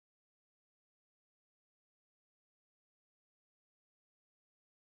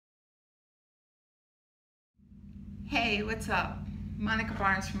Hey, what's up? Monica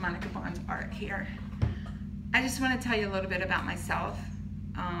Barnes from Monica Barnes Art here. I just want to tell you a little bit about myself,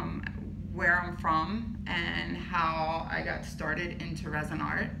 where I'm from, and how I got started into resin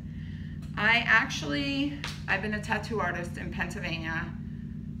art. I've been a tattoo artist in Pennsylvania.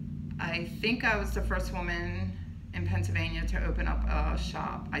 I think I was the first woman in Pennsylvania to open up a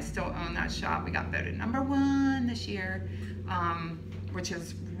shop. I still own that shop. We got voted #1 this year, which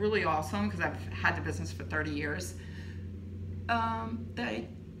is really awesome because I've had the business for 30 years. I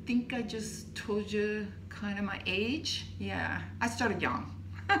think I just told you kind of my age. Yeah, I started young.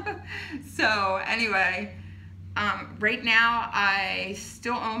 So anyway, right now I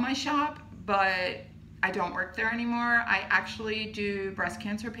still own my shop, but I don't work there anymore. I actually do breast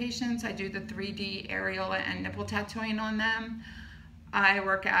cancer patients. I do the 3D areola and nipple tattooing on them. I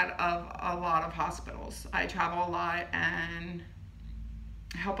work out of a lot of hospitals. I travel a lot and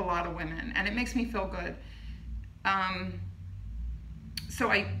help a lot of women, and it makes me feel good. So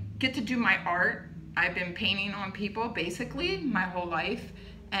I get to do my art. I've been painting on people basically my whole life,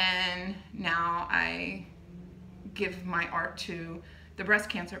 and now I give my art to the breast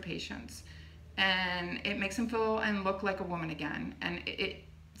cancer patients, and it makes them feel and look like a woman again. And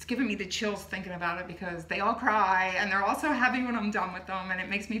it's giving me the chills thinking about it because they all cry and they're also happy when I'm done with them, and it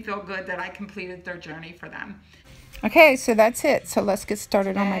makes me feel good that I completed their journey for them. Okay, so that's it. So let's get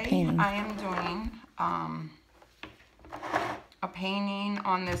started on my painting. I am doing a painting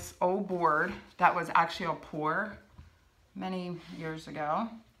on this old board that was actually a pour many years ago,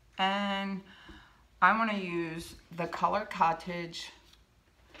 and I want to use the Colour Cottage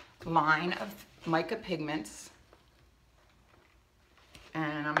line of mica pigments,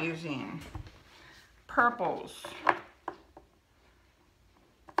 and I'm using purples,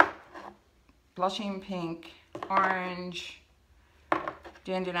 blushing pink, orange,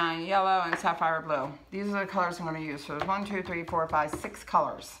 dandelion yellow, and sapphire blue. These are the colors I'm going to use. So there's 1, 2, 3, 4, 5, 6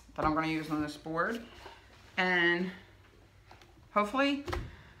 colors that I'm going to use on this board. And hopefully,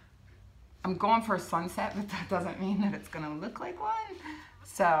 I'm going for a sunset, but that doesn't mean that it's going to look like one.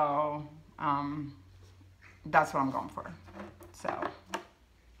 So that's what I'm going for. So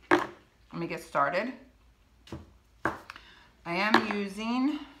let me get started. I am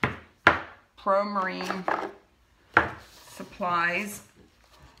using Pro Marine Supplies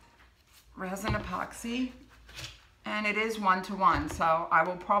resin epoxy, and it is 1:1, so I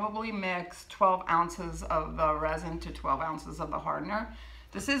will probably mix 12 ounces of the resin to 12 ounces of the hardener.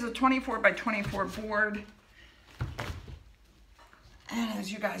 This is a 24 by 24 board, and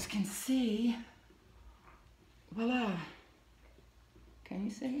as you guys can see, voila, can you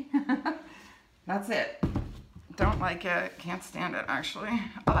see? That's it. Don't like it, can't stand it actually.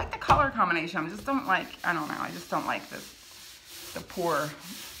 I like the color combination, I just don't like the pour.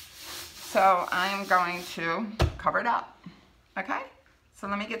 So I'm going to cover it up, okay? So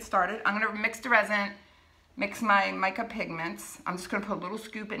let me get started. I'm gonna mix the resin, mix my mica pigments. I'm just gonna put a little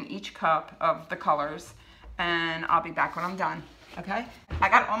scoop in each cup of the colors, and I'll be back when I'm done, okay? I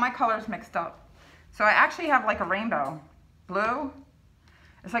got all my colors mixed up. So I actually have like a rainbow. Blue,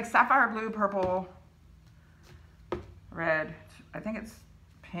 it's like sapphire blue, purple, red, I think it's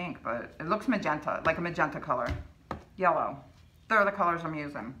pink, but it looks magenta, like a magenta color. Yellow, they're the colors I'm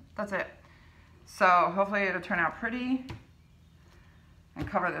using. That's it. So hopefully it'll turn out pretty and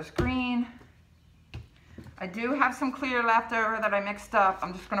cover this green. I do have some clear left over that I mixed up.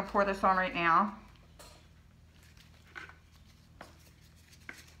 I'm just gonna pour this on right now.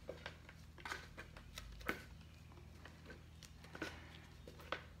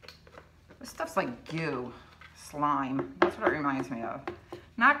 This stuff's like goo, slime. That's what it reminds me of.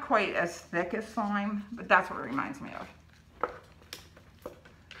 Not quite as thick as slime, but that's what it reminds me of.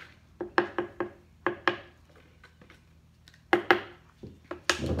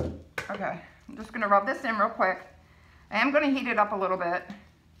 Okay, I'm just gonna rub this in real quick. I am gonna heat it up a little bit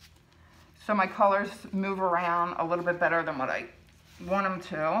so my colors move around a little bit better than what I want them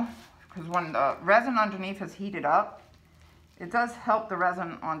to, because when the resin underneath is heated up, it does help the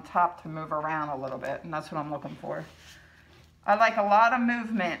resin on top to move around a little bit, and that's what I'm looking for. I like a lot of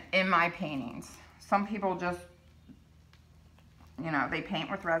movement in my paintings. Some people just, you know, they paint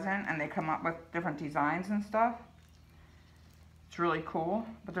with resin and they come up with different designs and stuff. It's really cool,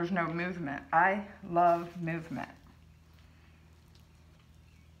 but there's no movement. I love movement.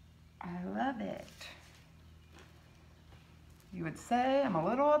 I love it. You would say I'm a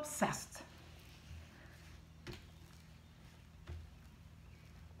little obsessed.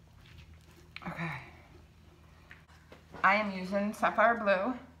 Okay. I am using sapphire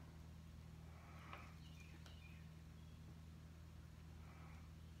blue.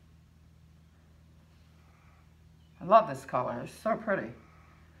 I love this color, it's so pretty.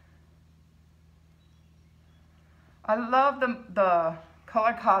 I love the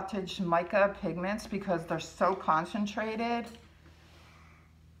Colour Cottage Mica pigments because they're so concentrated.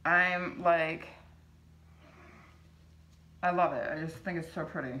 I'm like, I love it. I just think it's so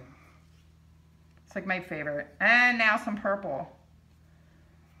pretty. It's like my favorite. And now some purple.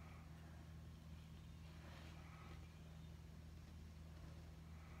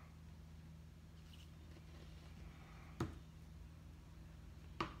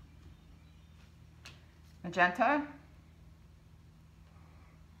 Magenta.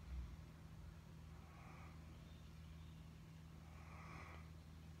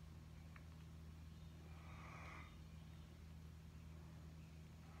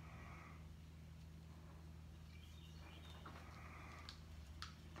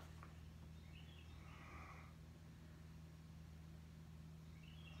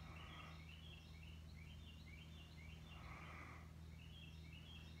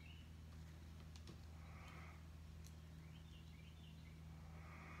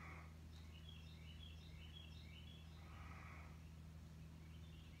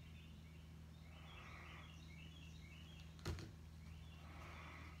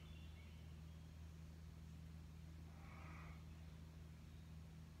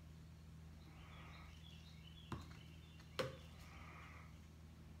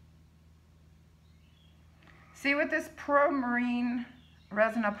 See, with this Pro Marine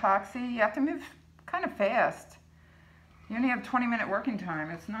resin epoxy, you have to move kind of fast. You only have 20-minute working time.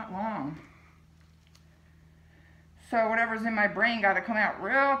 It's not long. So whatever's in my brain got to come out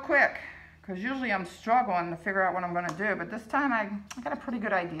real quick, because usually I'm struggling to figure out what I'm going to do. But this time I got a pretty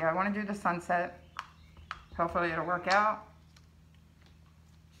good idea. I want to do the sunset. Hopefully it'll work out.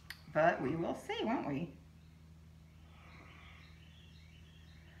 But we will see, won't we?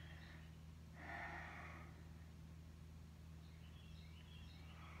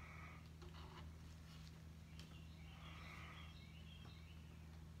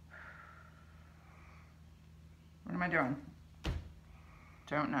 What am I doing?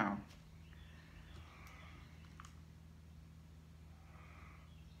 Don't know.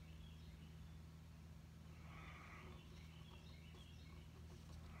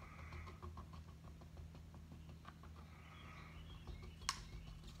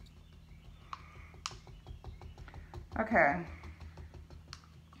 Okay.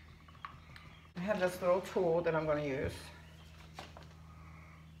 I have this little tool that I'm going to use.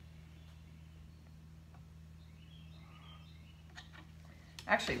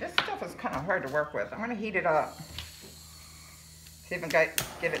 Actually, this stuff is kind of hard to work with. I'm going to heat it up. See if I can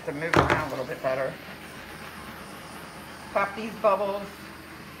get it to move around a little bit better. Pop these bubbles.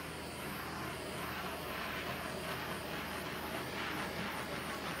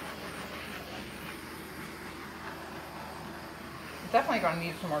 Definitely going to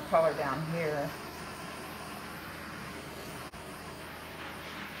need some more color down here.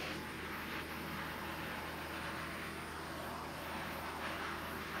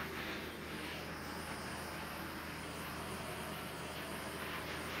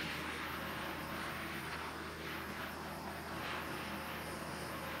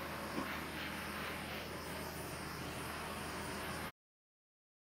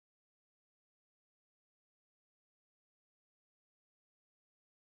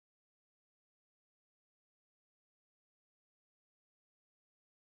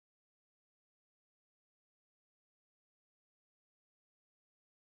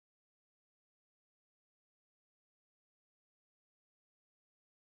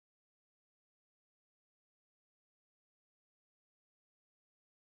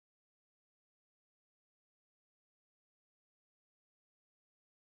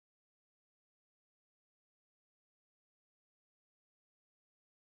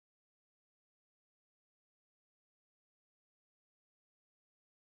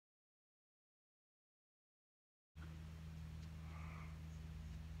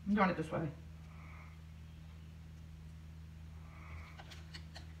 I'm doing it this way.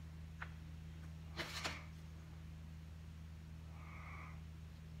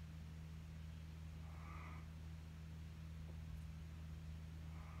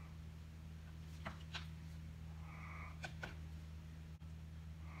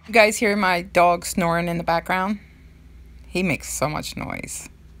 You guys hear my dog snoring in the background? He makes so much noise.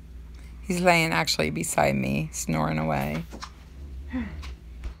 He's laying actually beside me, snoring away.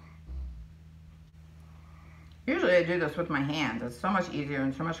 Usually I do this with my hands. It's so much easier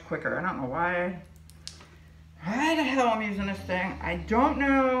and so much quicker. I don't know why the hell I'm using this thing. I don't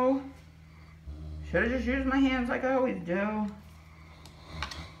know. Should have just used my hands like I always do.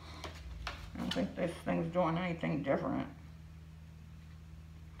 don't think this thing's doing anything different.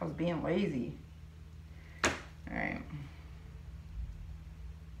 I was being lazy. All right.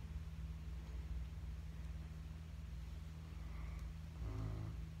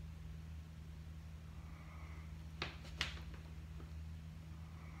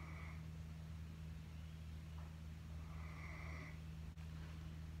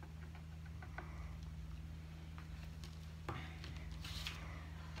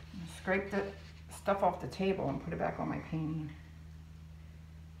 Scrape the stuff off the table and put it back on my painting.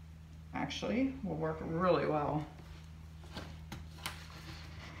 Actually, will work really well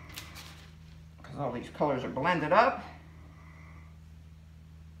because all these colors are blended up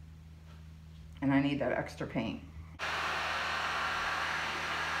and I need that extra paint.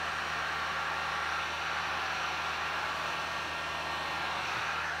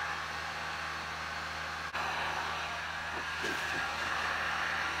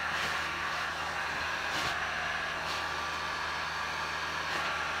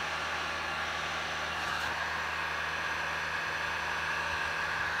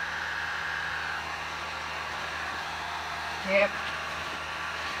 Yep.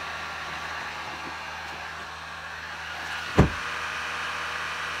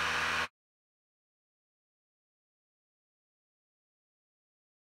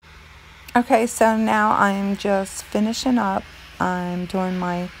 Okay, so now I'm just finishing up. I'm doing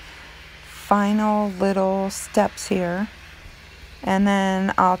my final little steps here. And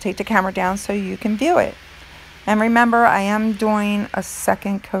then I'll take the camera down so you can view it. And remember, I am doing a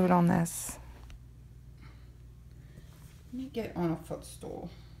second coat on this. Let me get on a footstool.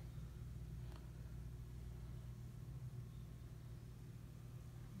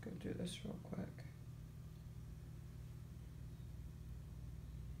 Go do this real quick.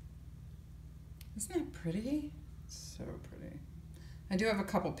 Isn't that pretty? It's so pretty. I do have a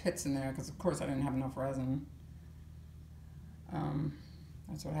couple pits in there because of course I didn't have enough resin.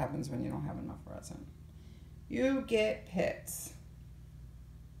 That's what happens when you don't have enough resin. You get pits.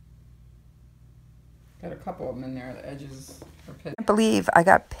 Got a couple of them in there, the edges are pits. I can't believe I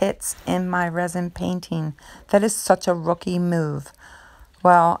got pits in my resin painting. That is such a rookie move.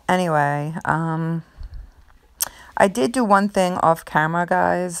 Well, anyway, I did do one thing off camera,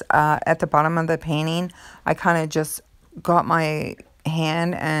 guys. At the bottom of the painting, I kind of just got my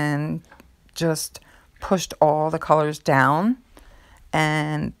hand and just pushed all the colors down.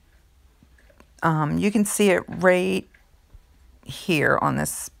 And you can see it right here on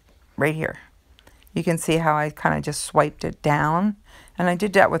this, right here. You can see how I kind of just swiped it down. And I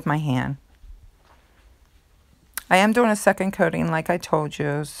did that with my hand. I am doing a second coating like I told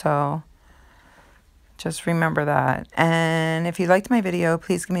you, so just remember that. And if you liked my video,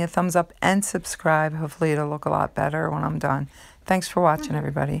 please give me a thumbs up and subscribe. Hopefully it'll look a lot better when I'm done. Thanks for watching,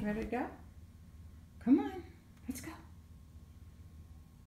 everybody. Ready to go?